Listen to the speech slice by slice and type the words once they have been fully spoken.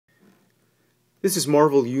This is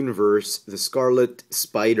Marvel Universe, the Scarlet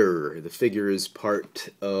Spider. The figure is part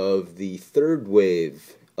of the third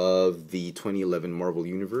wave of the 2011 Marvel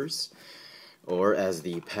Universe, or as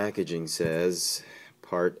the packaging says,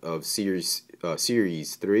 part of Series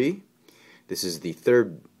 3. This is the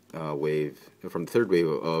third wave, from the third wave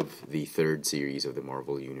of the third series of the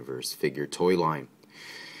Marvel Universe figure toy line,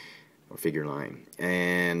 or figure line.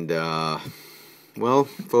 And, well,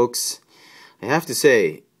 folks, I have to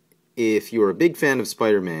say, if you're a big fan of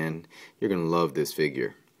Spider-Man, you're going to love this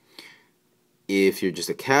figure. If you're just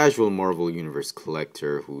a casual Marvel Universe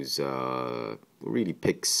collector who really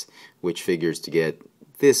picks which figures to get,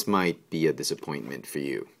 this might be a disappointment for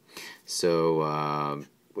you. So,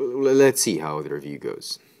 let's see how the review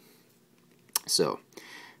goes. So,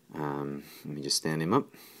 let me just stand him up.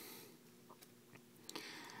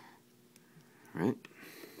 All right.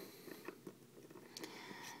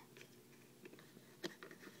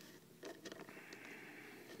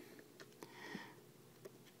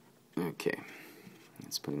 Okay,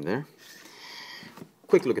 let's put him there.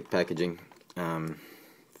 Quick look at the packaging.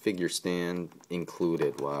 Figure stand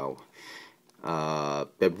included. Wow.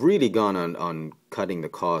 They've really gone on cutting the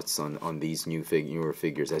costs on these newer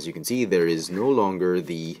figures. As you can see, there is no longer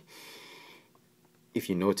the, if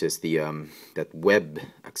you notice, the that web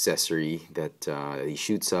accessory that he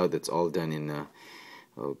shoots out. That's all done in.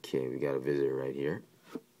 Okay, we got a visitor right here.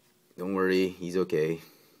 Don't worry, he's okay.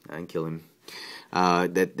 I can kill him.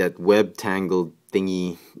 That web tangled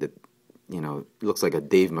thingy that looks like a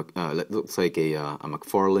looks like a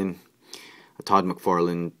McFarlane, a Todd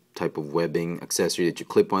McFarlane type of webbing accessory that you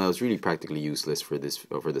clip on. That was really practically useless for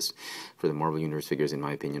the Marvel Universe figures, in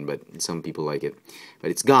my opinion. But some people like it.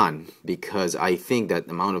 But it's gone because I think that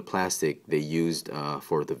amount of plastic they used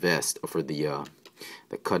for the vest, or for the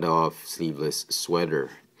cut off sleeveless sweater.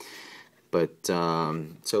 But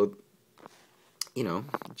so.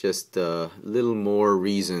 Just little more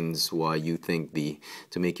reasons why you think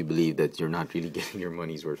to make you believe that you're not really getting your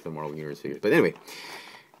money's worth from Marvel Universe figures. But anyway,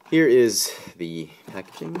 here is the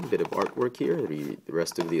packaging, a bit of artwork here, the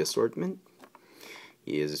rest of the assortment.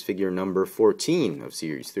 Is figure number 14 of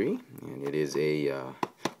Series 3, and it is a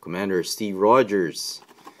Commander Steve Rogers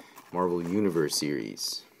Marvel Universe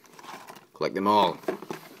series. Collect them all.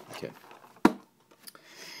 Okay.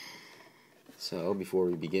 So before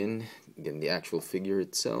we begin, again, the actual figure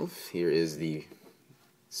itself, here is the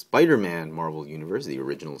Spider-Man Marvel Universe, the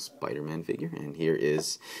original Spider-Man figure, and here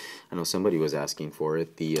is, I know somebody was asking for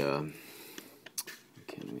it, the,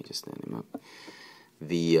 okay, let me just stand him up,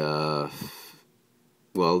 the,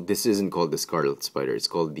 well, this isn't called the Scarlet Spider, it's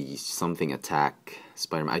called the Something Attack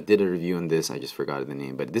Spider-Man. I did a review on this, I just forgot the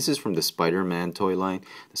name, but this is from the Spider-Man toy line,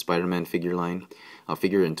 the Spider-Man figure line,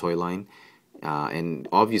 figure and toy line. And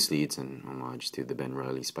obviously it's an homage to the Ben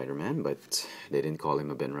Reilly Spider-Man, but they didn't call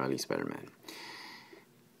him a Ben Reilly Spider-Man.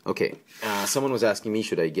 Okay, someone was asking me,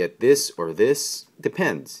 should I get this or this?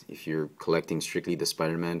 Depends. If you're collecting strictly the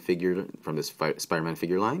Spider-Man figure from the Spider-Man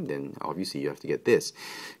figure line, then obviously you have to get this.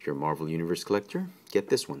 If you're a Marvel Universe collector, get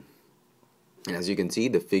this one. And as you can see,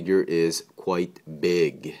 the figure is quite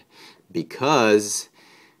big because,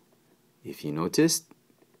 if you noticed,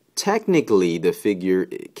 technically the figure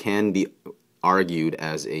can be argued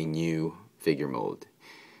as a new figure mold,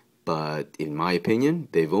 but in my opinion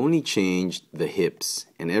they've only changed the hips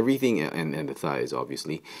and everything, and the thighs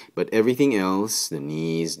obviously, but everything else, the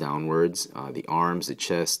knees downwards, the arms, the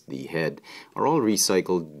chest, the head, are all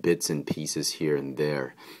recycled bits and pieces here and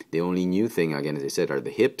there. The only new thing, again, as I said, are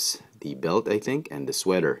the hips, the belt, I think, and the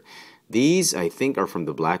sweater. These I think are from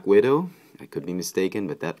the Black Widow. I could be mistaken,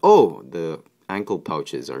 but the ankle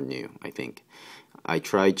pouches are new, I think. I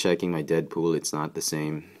tried checking my Deadpool, it's not the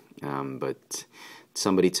same, but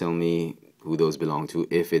somebody tell me who those belong to,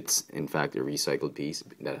 if it's in fact a recycled piece,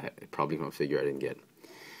 that probably from a figure I didn't get.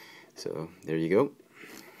 So there you go.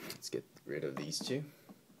 Let's get rid of these two.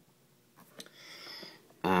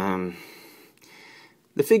 The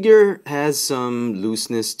figure has some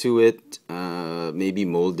looseness to it, maybe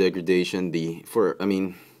mold degradation.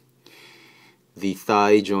 The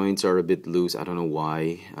thigh joints are a bit loose. I don't know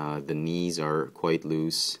why. The knees are quite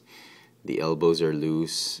loose. The elbows are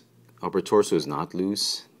loose. Upper torso is not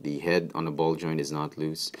loose. The head on the ball joint is not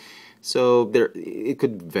loose. So it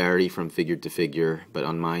could vary from figure to figure, but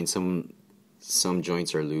on mine some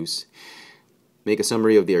joints are loose. Make a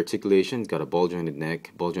summary of the articulation. It's got a ball jointed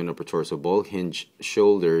neck, ball joint upper torso, ball hinge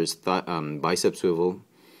shoulders, bicep swivel,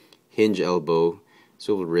 hinge elbow,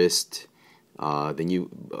 swivel wrist. The new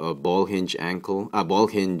ball hinge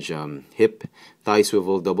hip, thigh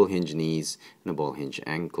swivel, double hinge knees, and a ball hinge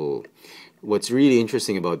ankle. What's really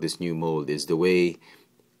interesting about this new mold is the way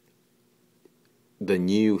the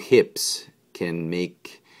new hips can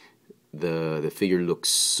make the figure looks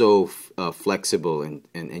so flexible,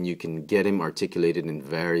 and you can get him articulated in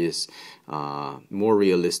various more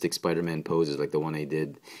realistic Spider-Man poses, like the one I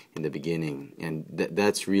did in the beginning, and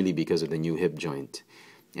that's really because of the new hip joint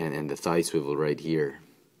and the thigh swivel right here.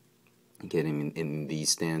 Get him in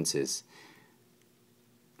these stances.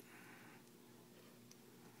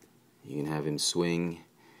 You can have him swing,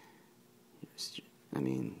 I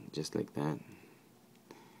mean, just like that.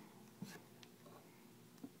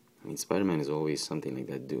 I mean, Spider-Man is always something like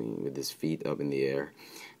that, doing with his feet up in the air.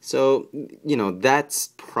 So, you know, that's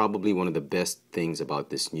probably one of the best things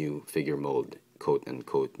about this new figure mold, quote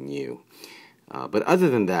unquote new. But other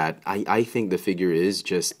than that, I think the figure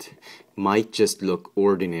might just look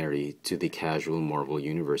ordinary to the casual Marvel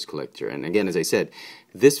Universe collector. And again, as I said,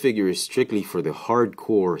 this figure is strictly for the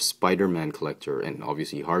hardcore Spider-Man collector and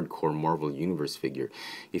obviously hardcore Marvel Universe figure.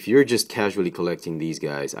 If you're just casually collecting these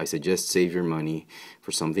guys, I suggest save your money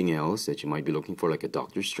for something else that you might be looking for, like a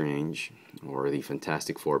Doctor Strange or the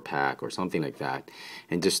Fantastic Four pack or something like that,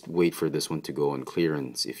 and just wait for this one to go on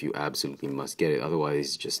clearance if you absolutely must get it.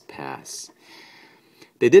 Otherwise, just pass.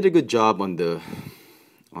 They did a good job on the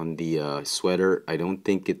sweater. I don't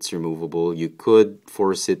think it's removable. You could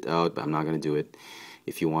force it out, but I'm not going to do it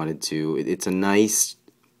if you wanted to. It's a nice,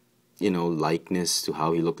 you know, likeness to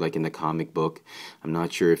how he looked like in the comic book. I'm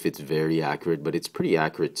not sure if it's very accurate, but it's pretty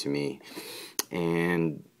accurate to me.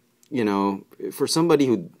 And, you know, for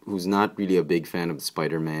somebody who's not really a big fan of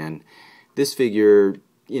Spider-Man, this figure,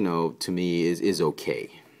 you know, to me is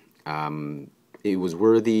okay. It was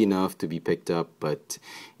worthy enough to be picked up, but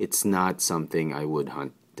it's not something I would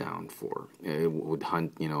hunt down for. I would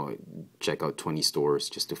hunt, you know, check out 20 stores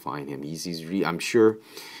just to find him. I'm sure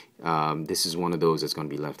this is one of those that's going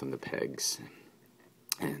to be left on the pegs.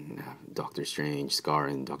 And Doctor Strange, Scar,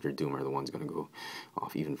 and Doctor Doom are the ones going to go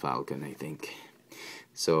off. Even Falcon, I think.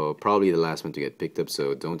 So probably the last one to get picked up.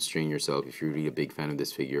 So don't strain yourself. If you're really a big fan of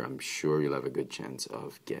this figure, I'm sure you'll have a good chance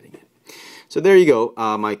of getting it. So there you go,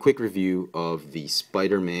 my quick review of the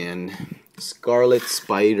Spider-Man Scarlet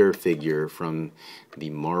Spider figure from the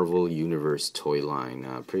Marvel Universe toy line.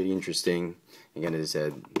 Pretty interesting. Again, as I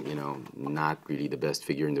said, you know, not really the best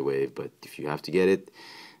figure in the wave, but if you have to get it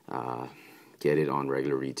on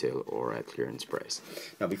regular retail or at clearance price.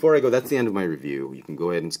 Now, before I go, that's the end of my review. You can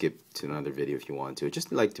go ahead and skip to another video if you want to. I'd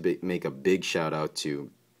just like to make a big shout out to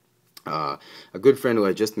a good friend who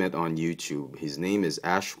I just met on YouTube. His name is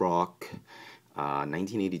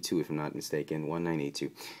ashrok1982, if I'm not mistaken,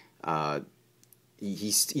 1982.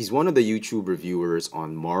 He's one of the YouTube reviewers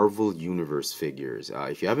on Marvel Universe figures.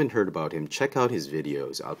 If you haven't heard about him, check out his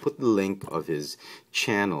videos. I'll put the link of his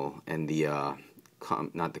channel and the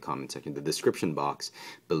not the comment section, the description box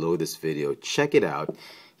below this video. Check it out.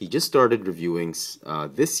 He just started reviewing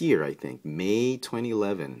this year, I think, May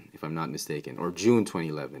 2011, if I'm not mistaken, or June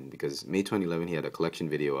 2011, because May 2011 he had a collection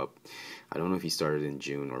video up. I don't know if he started in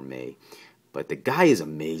June or May, but the guy is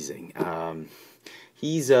amazing.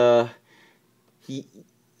 He's a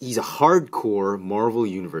hardcore Marvel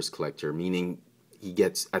Universe collector, meaning he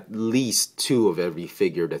gets at least 2 of every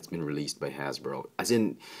figure that's been released by Hasbro. As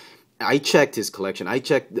in, I checked his collection. I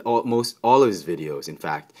checked almost all of his videos, in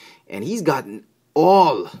fact, and he's gotten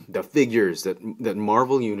all the figures that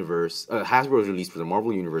Marvel Universe Hasbro has released for the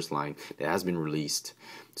Marvel Universe line that has been released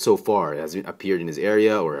so far. It has appeared in his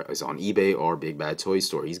area or is on eBay or Big Bad Toy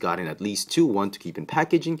Store. He's gotten at least 2, one to keep in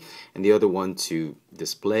packaging and the other one to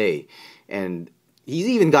display. And he's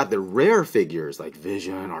even got the rare figures like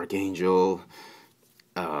Vision, Archangel,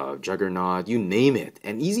 Juggernaut, you name it.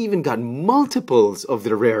 And he's even got multiples of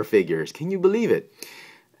the rare figures. Can you believe it?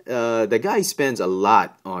 The guy spends a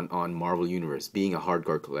lot on Marvel Universe, being a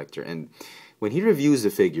hardcore collector, and when he reviews the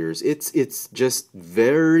figures, it's just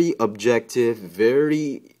very objective,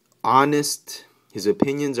 very honest. His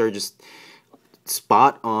opinions are just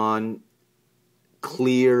spot on,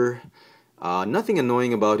 clear, nothing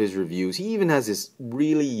annoying about his reviews. He even has this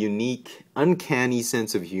really unique, uncanny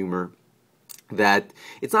sense of humor that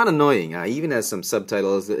it's not annoying. He even has some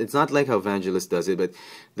subtitles. It's not like how Vangelis does it, but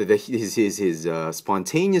his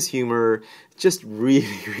spontaneous humor just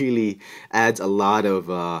really adds a lot of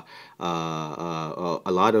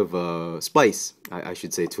spice, I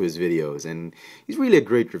should say, to his videos. And he's really a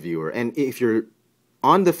great reviewer. And if you're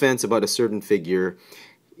on the fence about a certain figure,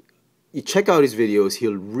 you check out his videos.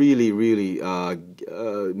 He'll really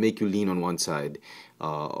make you lean on one side,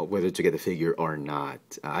 whether to get the figure or not.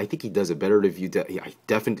 I think he does a better review. I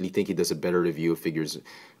definitely think he does a better review of figures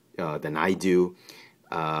than I do.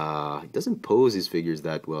 He doesn't pose his figures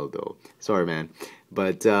that well, though. Sorry, man,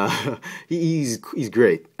 but he's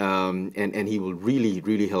great, and he will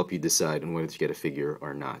really help you decide on whether to get a figure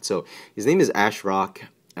or not. So his name is Ashrok.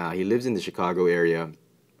 He lives in the Chicago area.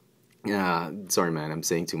 Sorry, man, I'm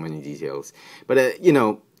saying too many details, but you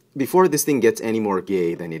know, before this thing gets any more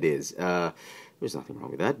gay than it is, there's nothing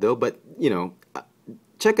wrong with that, though. But you know,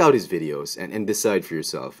 check out his videos and decide for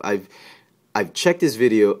yourself. I've checked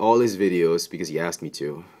all his videos, because he asked me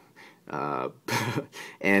to,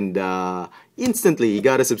 and instantly he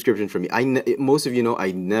got a subscription from me. Most of you know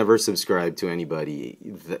I never subscribe to anybody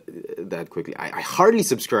that quickly. I hardly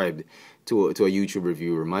subscribed to a YouTube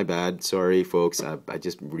reviewer. My bad, sorry folks. I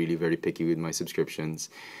just really very picky with my subscriptions,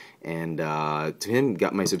 and to him,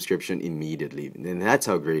 got my subscription immediately, and that's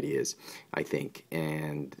how great he is, I think.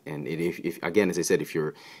 And if again, as I said, if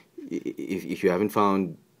you haven't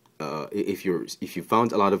found if you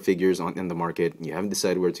found a lot of figures in the market and you haven't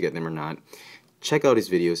decided where to get them or not, check out his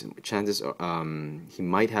videos. Chances are he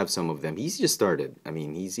might have some of them. He's just started. I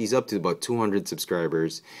mean, he's up to about 200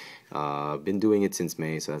 subscribers. Been doing it since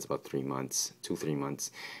May, so that's about 3 months, 2-3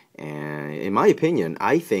 months. And in my opinion,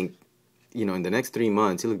 I think, you know, in the next 3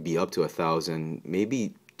 months he'll be up to 1,000,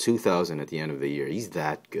 maybe 2,000 at the end of the year. He's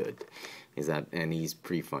that good. And he's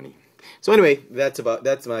pretty funny. So anyway,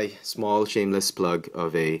 that's my small shameless plug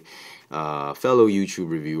of a fellow YouTube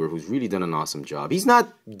reviewer who's really done an awesome job. He's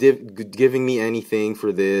not giving me anything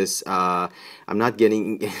for this. I'm not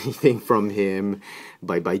getting anything from him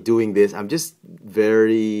by doing this. I'm just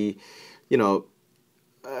very, you know,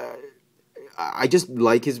 I just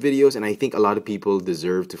like his videos, and I think a lot of people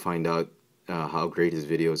deserve to find out how great his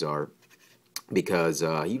videos are, because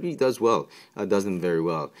he really does well. Does them very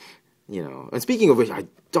well. You know, and speaking of which, I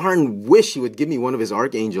darn wish he would give me one of his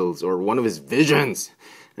archangels or one of his visions.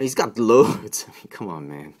 He's got loads. I mean, come on,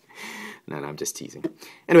 man. No, I'm just teasing.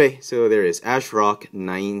 Anyway, so there is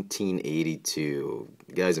ashrok1982.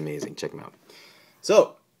 The guy's amazing. Check him out.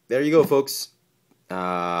 So there you go, folks.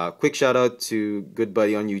 Quick shout out to Good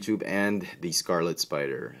Buddy on YouTube and the Scarlet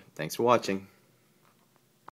Spider. Thanks for watching.